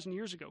 2,000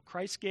 years ago,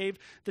 Christ gave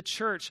the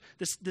church,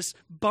 this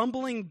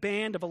bumbling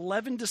band of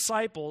 11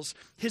 disciples,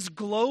 his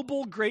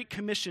global Great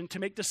Commission to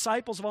make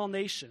disciples of all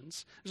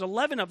nations. There's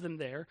 11 of them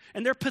there,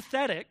 and they're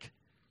pathetic.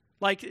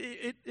 Like,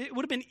 it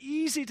would have been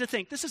easy to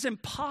think, this is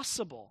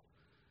impossible.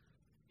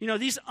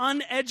 These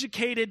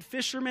uneducated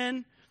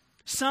fishermen,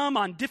 some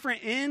on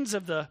different ends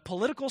of the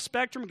political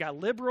spectrum. We've got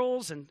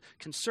liberals and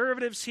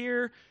conservatives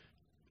here.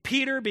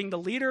 Peter, being the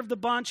leader of the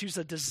bunch, who's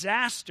a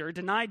disaster,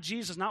 denied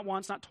Jesus not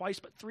once, not twice,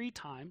 but 3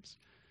 times.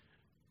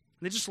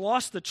 And they just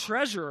lost the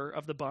treasurer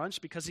of the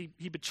bunch because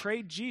he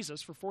betrayed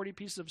Jesus for 40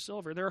 pieces of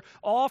silver. They're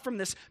all from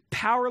this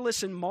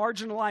powerless and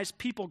marginalized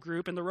people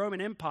group in the Roman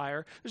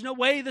Empire. There's no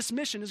way this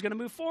mission is going to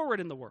move forward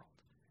in the world.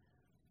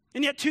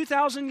 And yet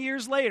 2,000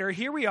 years later,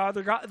 here we are.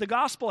 The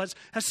gospel has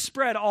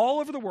spread all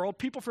over the world.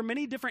 People from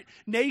many different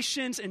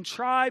nations and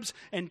tribes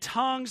and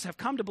tongues have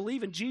come to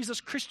believe in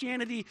Jesus.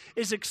 Christianity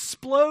is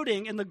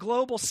exploding in the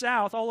global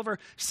south, all over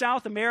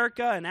South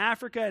America and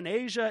Africa and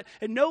Asia.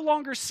 It no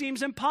longer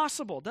seems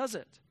impossible, does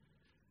it?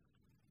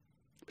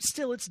 But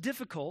still, it's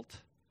difficult.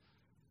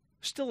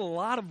 There's still a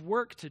lot of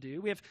work to do.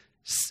 We have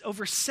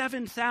over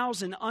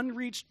 7,000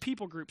 unreached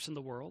people groups in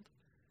the world.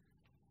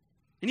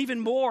 And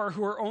even more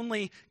who are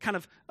only kind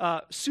of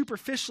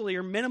superficially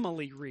or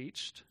minimally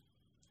reached.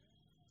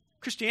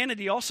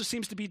 Christianity also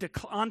seems to be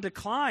on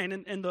decline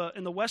in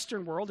the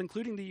Western world,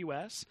 including the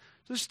U.S.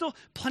 So there's still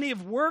plenty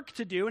of work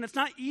to do, and it's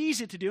not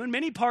easy to do. In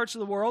many parts of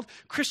the world,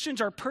 Christians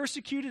are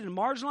persecuted and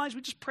marginalized.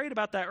 We just prayed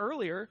about that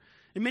earlier.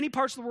 In many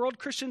parts of the world,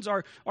 Christians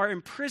are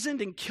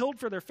imprisoned and killed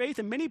for their faith.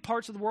 In many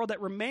parts of the world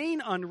that remain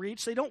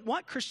unreached, they don't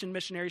want Christian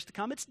missionaries to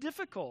come. It's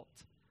difficult.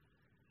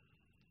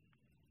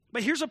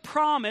 But here's a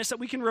promise that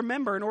we can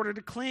remember in order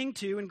to cling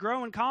to and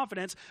grow in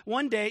confidence.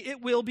 One day it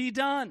will be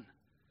done.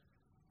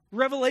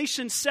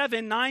 Revelation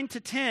 7,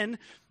 9-10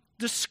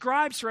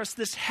 describes for us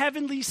this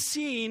heavenly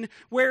scene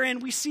wherein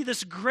we see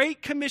this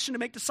great commission to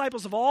make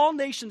disciples of all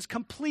nations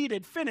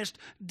completed, finished,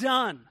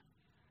 done.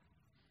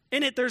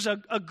 In it, there's a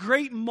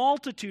great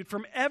multitude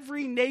from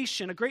every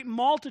nation, a great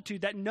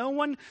multitude that no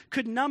one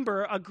could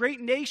number, a great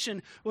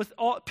nation with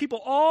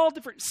people all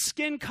different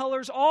skin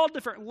colors, all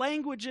different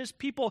languages,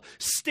 people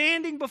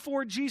standing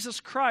before Jesus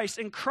Christ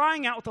and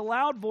crying out with a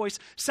loud voice,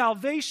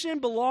 "Salvation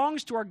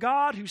belongs to our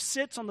God who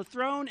sits on the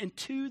throne and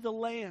to the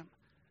Lamb."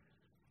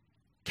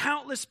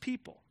 Countless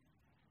people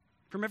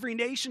from every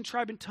nation,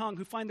 tribe, and tongue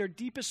who find their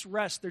deepest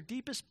rest, their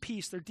deepest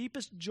peace, their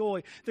deepest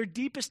joy, their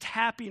deepest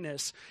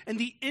happiness in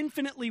the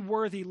infinitely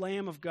worthy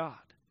Lamb of God.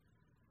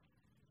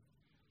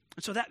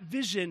 And so that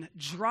vision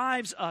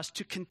drives us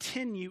to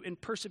continue and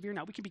persevere.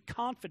 Now, we can be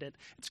confident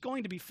it's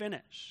going to be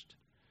finished.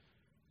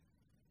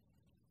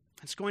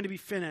 It's going to be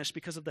finished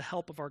because of the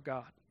help of our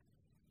God,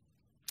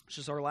 which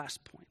is our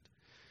last point.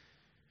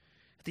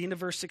 At the end of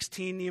verse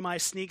 16, Nehemiah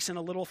sneaks in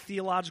a little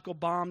theological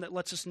bomb that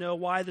lets us know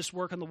why this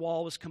work on the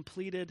wall was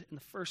completed in the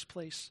first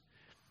place.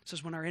 It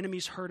says, when our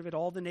enemies heard of it,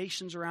 all the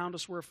nations around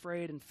us were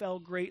afraid and fell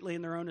greatly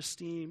in their own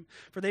esteem,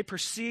 for they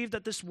perceived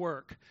that this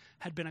work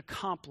had been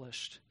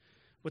accomplished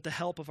with the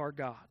help of our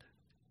God.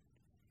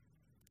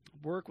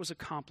 Work was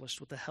accomplished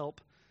with the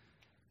help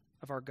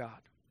of our God.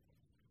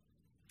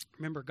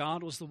 Remember,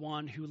 God was the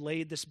one who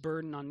laid this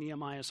burden on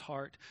Nehemiah's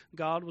heart.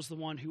 God was the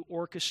one who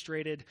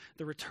orchestrated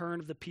the return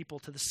of the people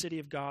to the city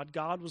of God.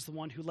 God was the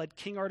one who led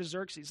King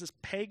Artaxerxes, this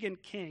pagan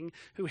king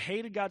who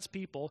hated God's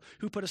people,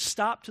 who put a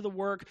stop to the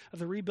work of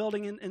the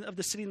rebuilding of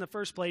the city in the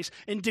first place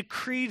and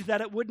decreed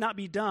that it would not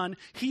be done.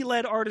 He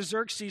led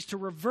Artaxerxes to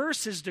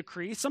reverse his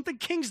decree, something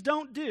kings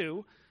don't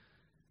do,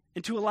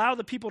 and to allow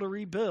the people to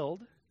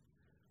rebuild.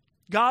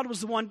 God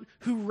was the one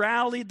who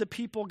rallied the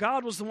people.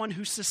 God was the one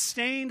who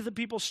sustained the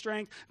people's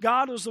strength.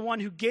 God was the one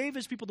who gave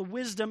his people the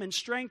wisdom and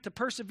strength to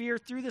persevere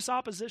through this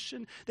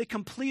opposition. They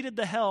completed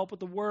the help with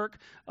the work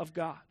of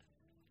God.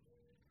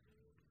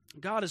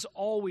 God is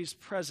always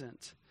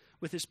present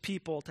with his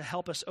people to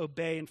help us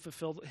obey and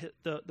fulfill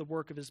the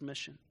work of his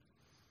mission.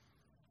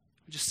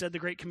 We just said the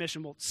Great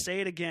Commission. We'll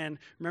say it again.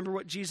 Remember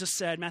what Jesus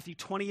said, Matthew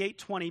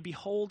 28:20,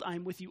 "Behold, I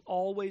am with you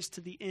always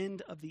to the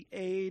end of the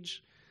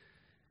age."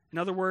 In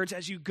other words,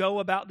 as you go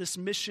about this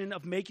mission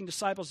of making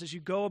disciples, as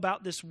you go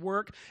about this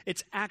work,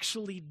 it's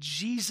actually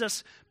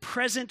Jesus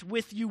present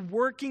with you,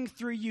 working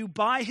through you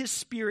by his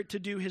Spirit to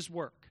do his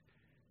work.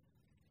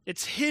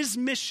 It's his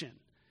mission.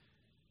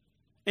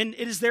 And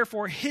it is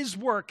therefore his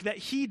work that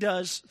he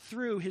does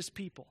through his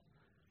people.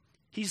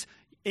 He's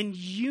in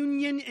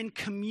union and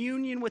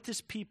communion with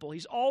his people.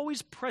 He's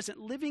always present,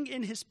 living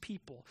in his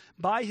people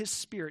by his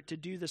Spirit to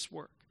do this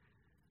work.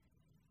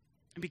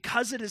 And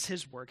because it is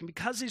his work, and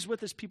because he's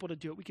with his people to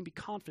do it, we can be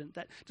confident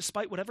that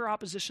despite whatever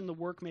opposition the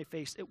work may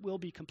face, it will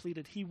be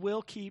completed. He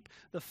will keep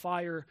the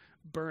fire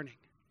burning.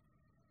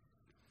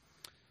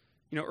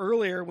 You know,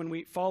 earlier when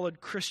we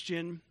followed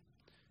Christian,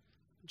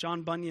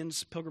 John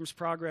Bunyan's Pilgrim's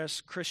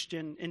Progress,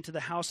 Christian, into the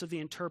house of the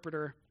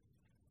interpreter,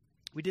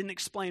 we didn't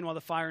explain why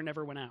the fire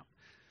never went out.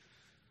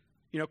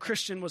 You know,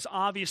 Christian was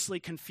obviously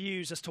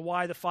confused as to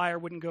why the fire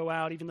wouldn't go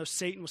out, even though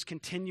Satan was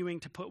continuing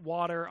to put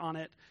water on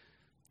it.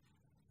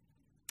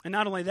 And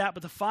not only that,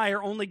 but the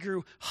fire only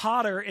grew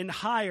hotter and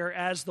higher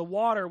as the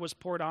water was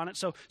poured on it.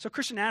 So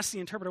Christian asks the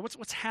interpreter,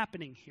 what's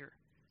happening here?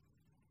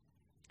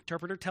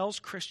 Interpreter tells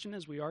Christian,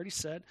 as we already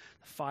said,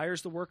 the fire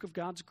is the work of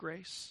God's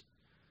grace.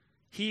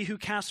 He who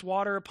casts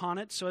water upon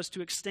it so as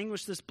to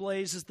extinguish this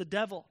blaze is the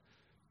devil.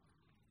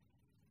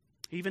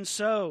 Even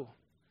so,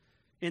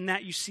 in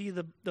that you see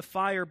the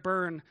fire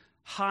burn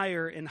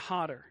higher and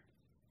hotter.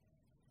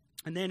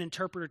 And then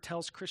interpreter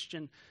tells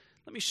Christian,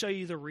 let me show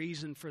you the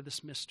reason for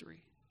this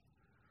mystery.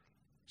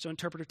 So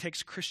interpreter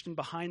takes Christian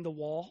behind the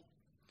wall.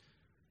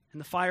 In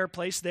the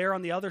fireplace there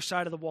on the other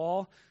side of the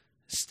wall,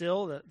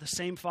 still the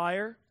same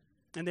fire.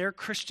 And there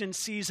Christian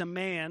sees a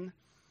man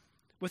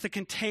with a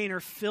container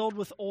filled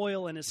with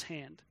oil in his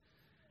hand.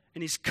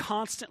 And he's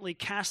constantly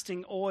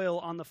casting oil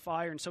on the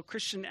fire. And so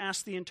Christian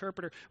asks the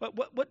interpreter,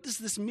 what does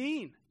this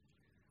mean?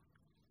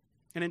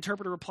 An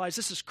interpreter replies,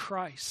 this is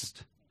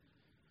Christ,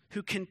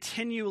 who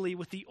continually,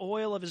 with the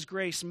oil of his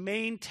grace,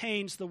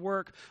 maintains the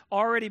work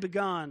already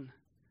begun.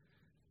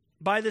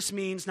 By this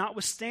means,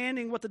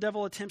 notwithstanding what the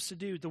devil attempts to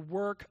do, the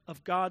work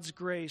of God's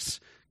grace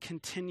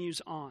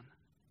continues on.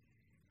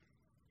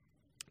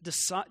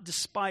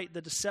 Despite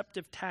the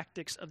deceptive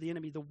tactics of the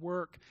enemy, the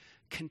work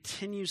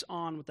continues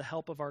on with the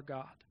help of our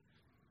God.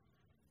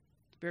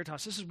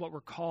 Veritas, this is what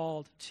we're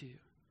called to.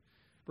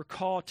 We're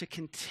called to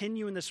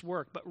continue in this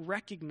work, but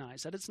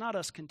recognize that it's not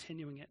us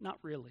continuing it, not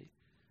really.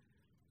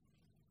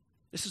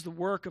 This is the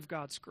work of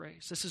God's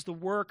grace. This is the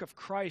work of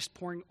Christ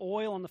pouring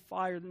oil on the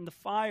fire, and the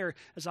fire,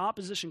 as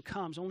opposition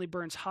comes, only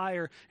burns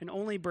higher and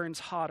only burns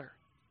hotter.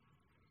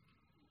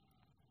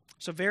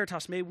 So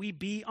Veritas, may we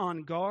be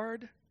on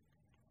guard.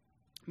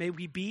 May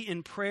we be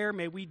in prayer.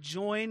 May we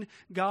join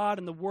God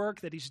in the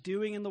work that he's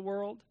doing in the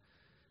world.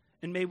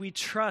 And may we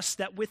trust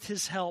that with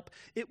his help,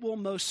 it will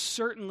most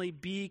certainly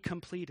be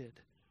completed.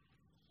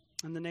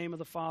 In the name of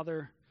the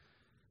Father,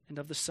 and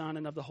of the Son,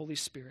 and of the Holy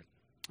Spirit.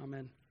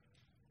 Amen.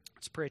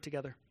 Let's pray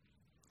together.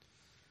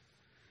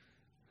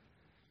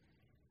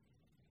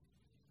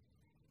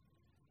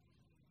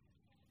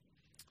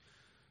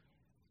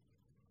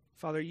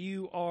 Father,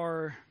 you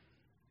are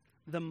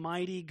the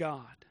mighty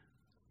God,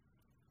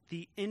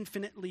 the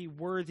infinitely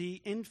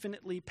worthy,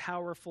 infinitely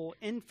powerful,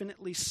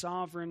 infinitely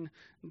sovereign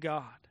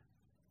God.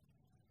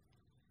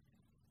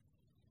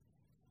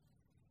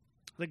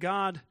 The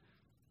God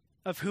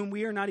of whom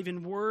we are not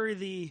even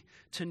worthy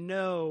to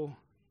know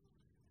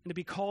and to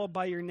be called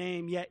by your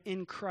name, yet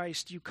in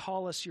Christ you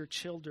call us your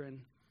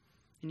children,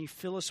 and you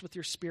fill us with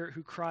your Spirit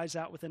who cries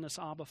out within us,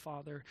 Abba,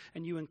 Father,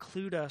 and you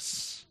include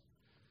us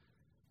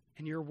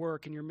in your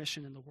work and your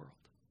mission in the world.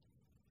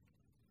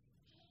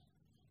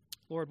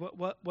 Lord,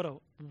 what a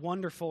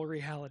wonderful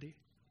reality.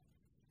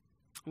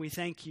 We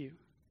thank you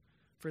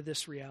for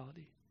this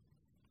reality.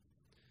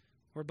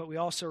 Lord, but we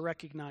also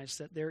recognize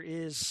that there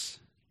is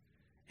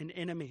an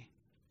enemy,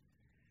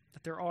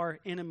 that there are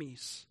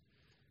enemies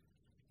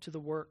to the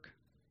work.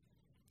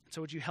 So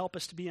would you help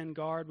us to be on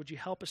guard? Would you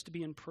help us to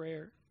be in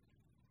prayer?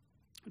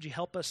 Would you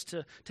help us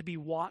to be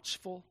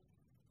watchful?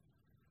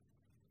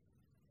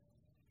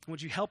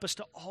 Would you help us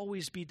to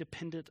always be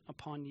dependent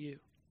upon you?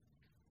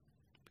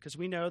 Because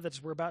we know that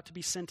as we're about to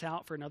be sent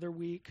out for another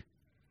week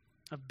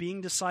of being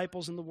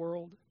disciples in the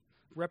world,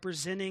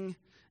 representing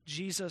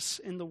Jesus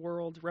in the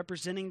world,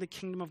 representing the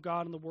kingdom of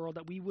God in the world,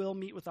 that we will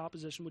meet with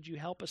opposition. Would you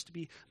help us to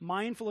be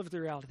mindful of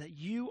the reality that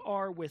you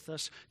are with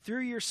us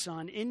through your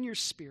Son, in your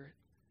Spirit,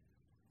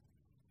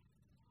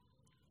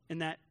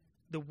 and that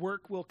the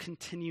work will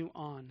continue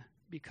on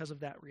because of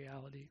that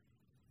reality.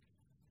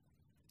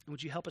 And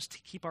would you help us to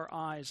keep our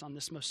eyes on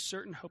this most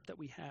certain hope that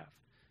we have?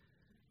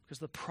 Because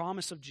the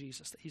promise of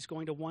Jesus, that he's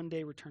going to one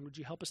day return, would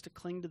you help us to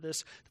cling to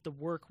this, that the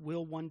work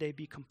will one day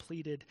be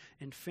completed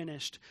and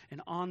finished,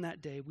 and on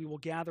that day we will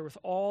gather with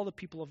all the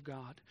people of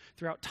God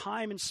throughout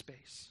time and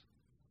space,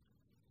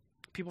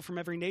 people from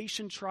every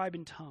nation, tribe,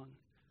 and tongue,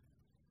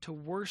 to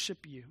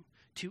worship you,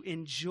 to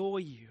enjoy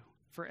you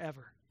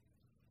forever.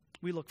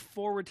 We look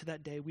forward to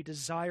that day. We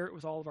desire it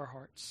with all of our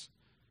hearts.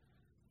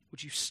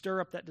 Would you stir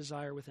up that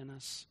desire within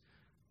us,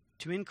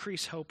 to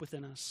increase hope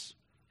within us,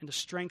 and to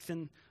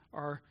strengthen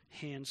our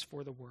hands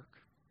for the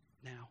work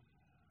now.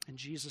 In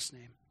Jesus'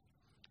 name,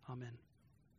 amen.